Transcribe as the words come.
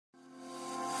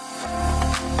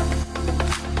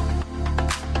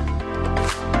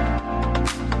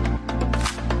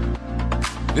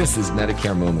This is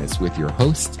Medicare Moments with your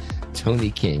host,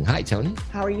 Toni King. Hi, Toni.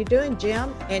 How are you doing,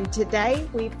 Jim? And today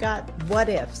we've got what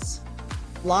ifs.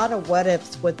 A lot of what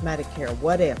ifs with Medicare.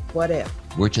 What if?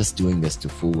 We're just doing this to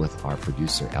fool with our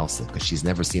producer, Elsa, because she's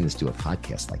never seen us do a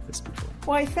podcast like this before.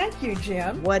 Why, thank you,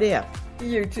 Jim. What if?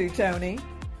 You too, Toni.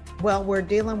 Well, we're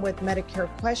dealing with Medicare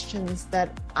questions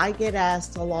that I get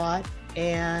asked a lot.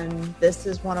 And this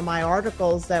is one of my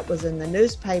articles that was in the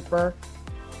newspaper.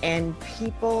 And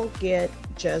people get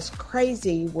just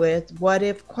crazy with what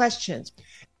if questions.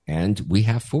 And we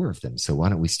have 4 of them. So why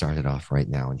don't we start it off right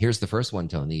now? And here's the first one,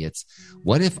 Toni. It's,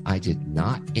 what if I did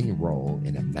not enroll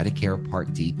in a Medicare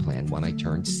Part D plan when I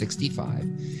turned 65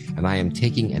 and I am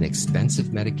taking an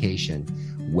expensive medication?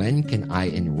 When can I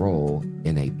enroll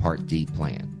in a Part D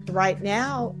plan? Right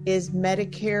now is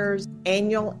Medicare's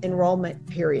annual enrollment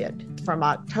period from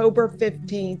October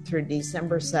 15th through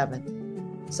December 7th.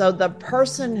 So the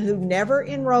person who never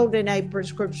enrolled in a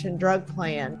prescription drug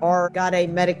plan or got a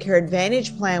Medicare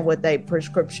Advantage plan with a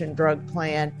prescription drug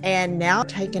plan and now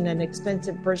taking an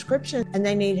expensive prescription and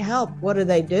they need help, what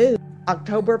do?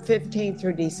 October 15th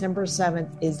through December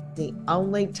 7th is the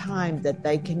only time that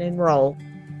they can enroll,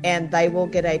 and they will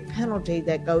get a penalty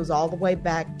that goes all the way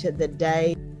back to the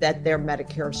day that their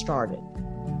Medicare started.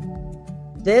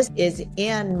 This is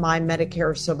in my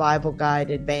Medicare Survival Guide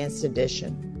Advanced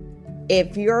Edition.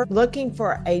 If you're looking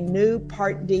for a new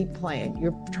Part D plan,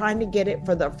 you're trying to get it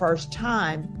for the first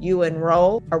time, you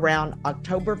enroll around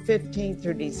October 15th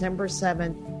through December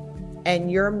 7th, and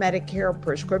your Medicare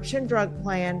prescription drug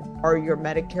plan or your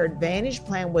Medicare Advantage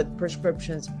plan with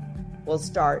prescriptions will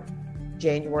start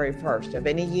January 1st of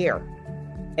any year.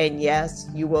 And yes,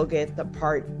 you will get the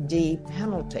Part D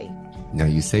penalty. Now,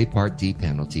 you say Part D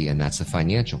penalty, and that's a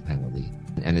financial penalty.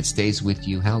 And it stays with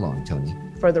you how long, Toni?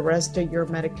 For the rest of your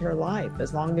Medicare life,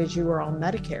 as long as you are on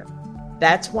Medicare.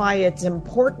 That's why it's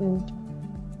important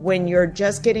when you're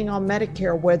just getting on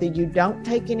Medicare, whether you don't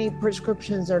take any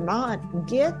prescriptions or not,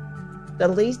 get the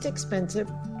least expensive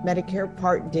Medicare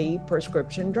Part D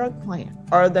prescription drug plan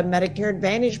or the Medicare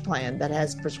Advantage plan that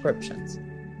has prescriptions.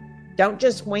 Don't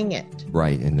just wing it.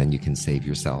 Right, and then you can save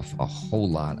yourself a whole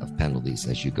lot of penalties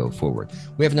as you go forward.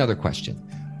 We have another question.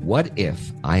 What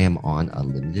if I am on a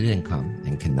limited income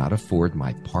and cannot afford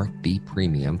my Part B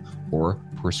premium or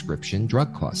prescription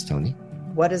drug costs, Toni?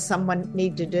 What does someone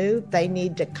need to do? They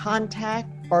need to contact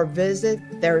or visit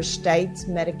their state's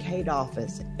Medicaid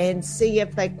office and see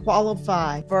if they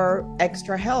qualify for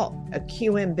extra help, a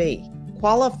QMB,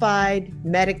 qualified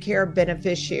Medicare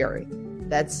beneficiary.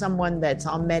 That's someone that's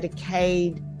on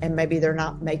Medicaid and maybe they're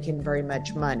not making very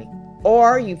much money.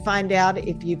 Or you find out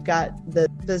if you've got the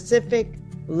specific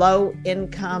low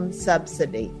income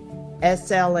subsidy,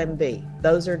 SLMB.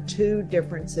 Those are 2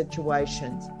 different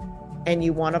situations. And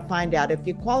you want to find out if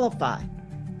you qualify.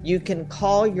 You can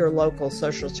call your local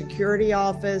Social Security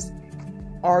office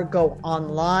or go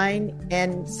online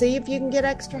and see if you can get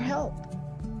extra help.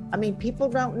 I mean, people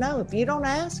don't know. If you don't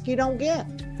ask, you don't get.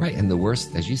 Right. And the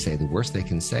worst, as you say, the worst they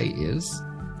can say is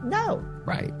no.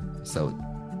 Right. So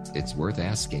it's worth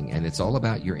asking. And it's all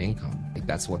about your income. Like,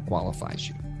 that's what qualifies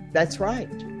you. That's right.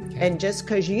 Okay. And just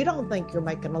because you don't think you're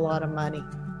making a lot of money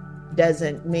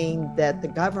doesn't mean that the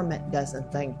government doesn't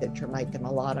think that you're making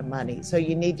a lot of money. So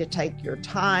you need to take your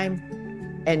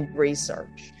time and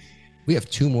research. We have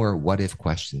 2 more what if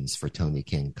questions for Toni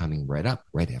King coming right up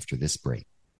right after this break.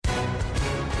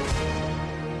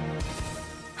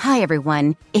 Hi,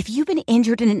 everyone. If you've been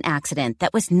injured in an accident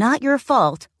that was not your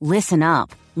fault, listen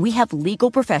up. We have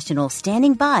legal professionals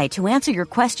standing by to answer your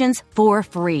questions for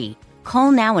free.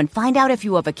 Call now and find out if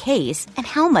you have a case and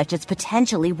how much it's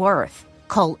potentially worth.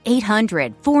 Call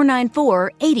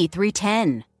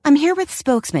 800-494-8310. I'm here with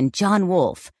spokesman John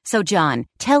Wolf. So, John,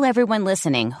 tell everyone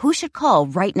listening who should call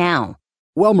right now.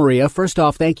 Well, Maria, first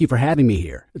off, thank you for having me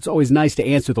here. It's always nice to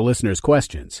answer the listeners'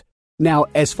 questions. Now,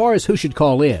 as far as who should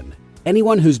call in,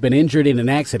 anyone who's been injured in an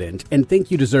accident and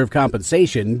think you deserve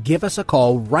compensation, give us a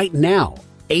call right now.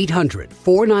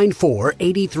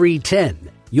 800-494-8310.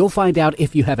 You'll find out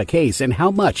if you have a case and how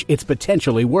much it's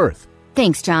potentially worth.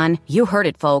 Thanks, John. You heard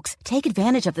it, folks. Take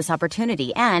advantage of this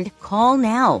opportunity and call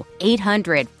now.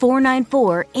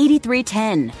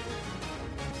 800-494-8310.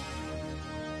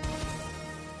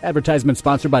 Advertisement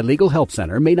sponsored by Legal Help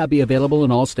Center. May not be available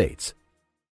in all states.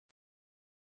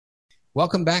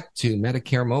 Welcome back to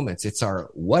Medicare Moments. It's our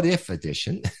what if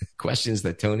edition, questions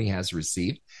that Toni has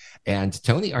received. And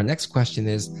Toni, our next question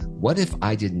is, what if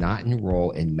I did not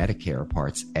enroll in Medicare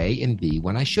Parts A and B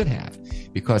when I should have?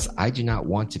 Because I do not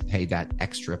want to pay that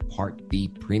extra Part B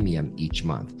premium each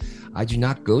month. I do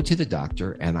not go to the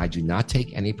doctor and I do not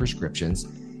take any prescriptions.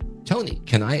 Toni,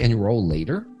 can I enroll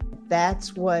later?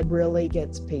 That's what really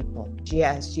gets people.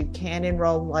 Yes, you can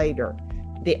enroll later.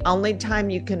 The only time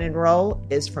you can enroll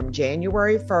is from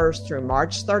January 1st through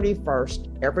March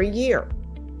 31st every year.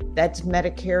 That's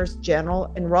Medicare's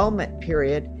general enrollment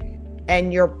period.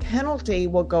 And your penalty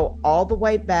will go all the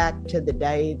way back to the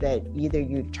day that either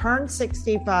you turn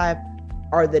 65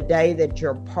 or the day that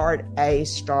your Part A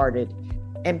started.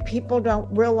 And people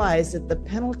don't realize that the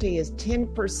penalty is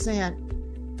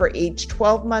 10% for each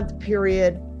 12-month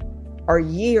period or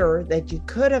year that you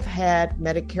could have had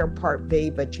Medicare Part B,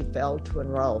 but you failed to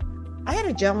enroll. I had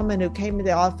a gentleman who came to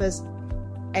the office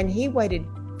and he waited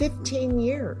 15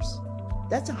 years.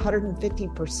 That's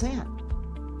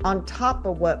 150% on top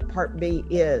of what Part B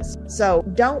is. So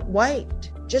don't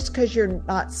wait. Just because you're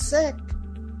not sick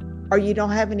or you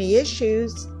don't have any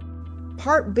issues,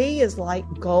 Part B is like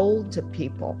gold to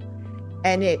people.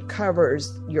 And it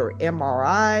covers your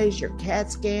MRIs, your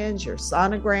CAT scans, your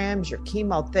sonograms, your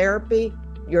chemotherapy,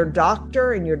 your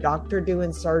doctor, and your doctor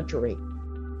doing surgery.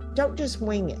 Don't just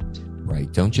wing it.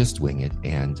 Right. Don't just wing it.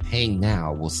 And paying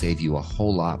now will save you a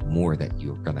whole lot more that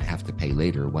you're going to have to pay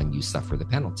later when you suffer the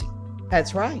penalty.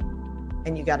 That's right.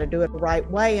 And you got to do it the right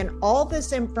way. And all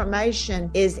this information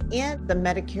is in the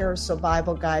Medicare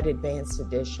Survival Guide Advanced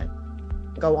Edition.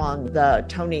 Go on the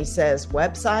Toni Says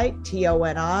website,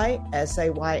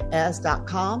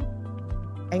 ToniSays.com,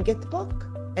 and get the book,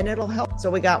 and it'll help.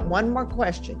 So we got one more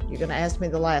question. You're going to ask me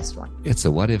the last one. It's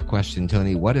a what if question,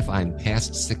 Toni. What if I'm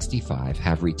past 65,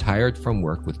 have retired from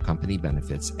work with company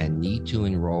benefits, and need to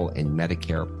enroll in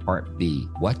Medicare Part B?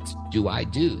 What do I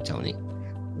do, Toni?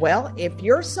 Well, if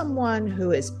you're someone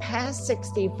who is past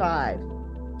 65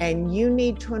 and you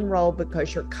need to enroll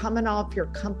because you're coming off your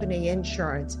company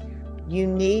insurance, you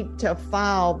need to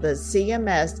file the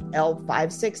CMS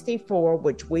L564,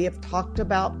 which we have talked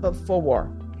about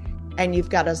before. And you've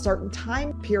got a certain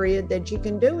time period that you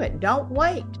can do it. Don't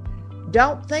wait.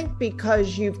 Don't think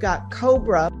because you've got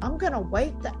COBRA, I'm going to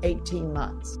wait the 18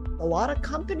 months. A lot of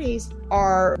companies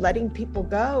are letting people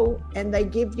go and they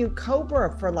give you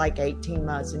COBRA for like 18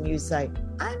 months. And you say,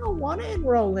 I don't want to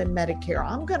enroll in Medicare.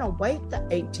 I'm going to wait the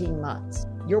 18 months.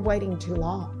 You're waiting too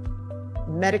long.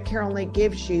 Medicare only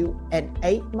gives you an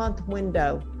 8-month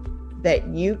window that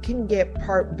you can get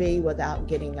Part B without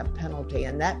getting a penalty.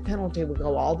 And that penalty will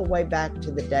go all the way back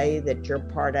to the day that your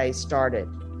Part A started.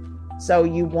 So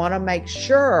you want to make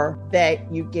sure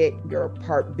that you get your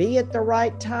Part B at the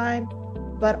right time.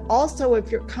 But also,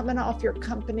 if you're coming off your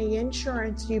company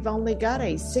insurance, you've only got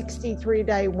a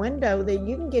 63-day window that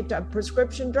you can get to a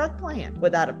prescription drug plan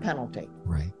without a penalty.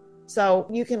 Right. So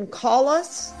you can call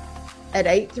us at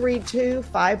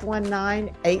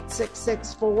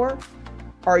 832-519-8664,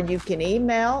 or you can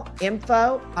email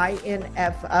info,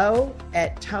 I-N-F-O,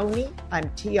 at Toni, I'm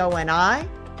Toni,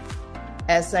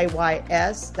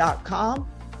 SAYS.com,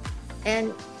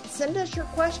 and send us your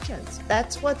questions.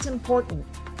 That's what's important.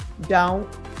 Don't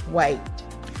wait.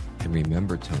 And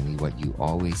remember, Toni, what you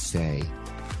always say,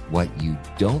 what you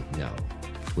don't know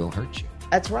will hurt you.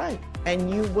 That's right. And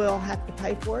you will have to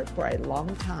pay for it for a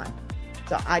long time.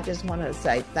 So I just want to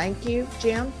say thank you,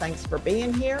 Jim. Thanks for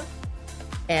being here.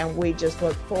 And we just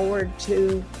look forward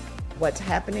to what's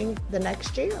happening the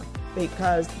next year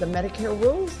because the Medicare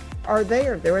rules are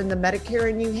there. They're in the Medicare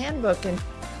and You Handbook, and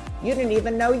you didn't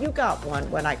even know you got one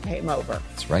when I came over.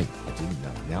 That's right. I didn't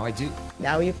know. Now I do.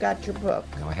 Now you've got your book.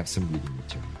 Now I have some reading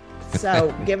material.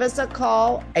 So give us a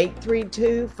call,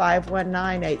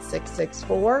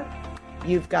 832-519-8664.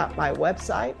 You've got my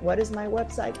website. What is my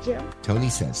website, Jim? Toni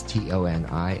Says,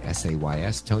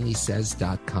 ToniSays,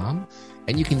 ToniSays.com.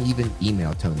 And you can even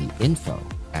email Toni,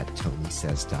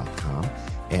 info@ToniSays.com,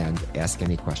 and ask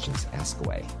any questions. Ask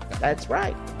away. That's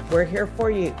right. We're here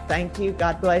for you. Thank you.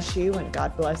 God bless you, and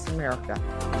God bless America.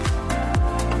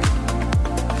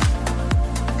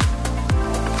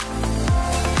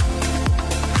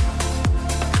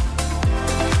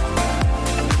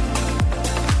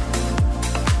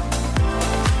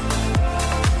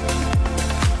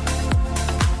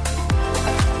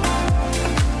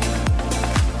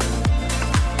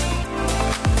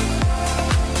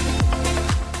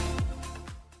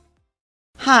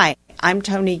 Hi, I'm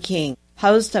Toni King,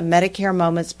 host of Medicare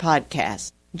Moments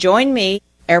podcast. Join me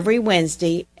every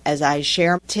Wednesday as I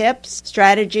share tips,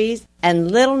 strategies,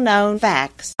 and little-known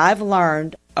facts I've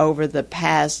learned over the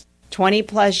past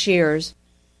 20-plus years.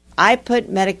 I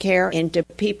put Medicare into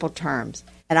people terms,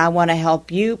 and I want to help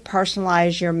you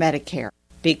personalize your Medicare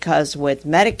because with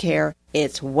Medicare,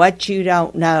 it's what you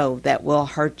don't know that will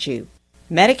hurt you.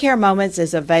 Medicare Moments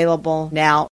is available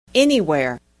now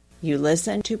anywhere you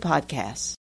listen to podcasts.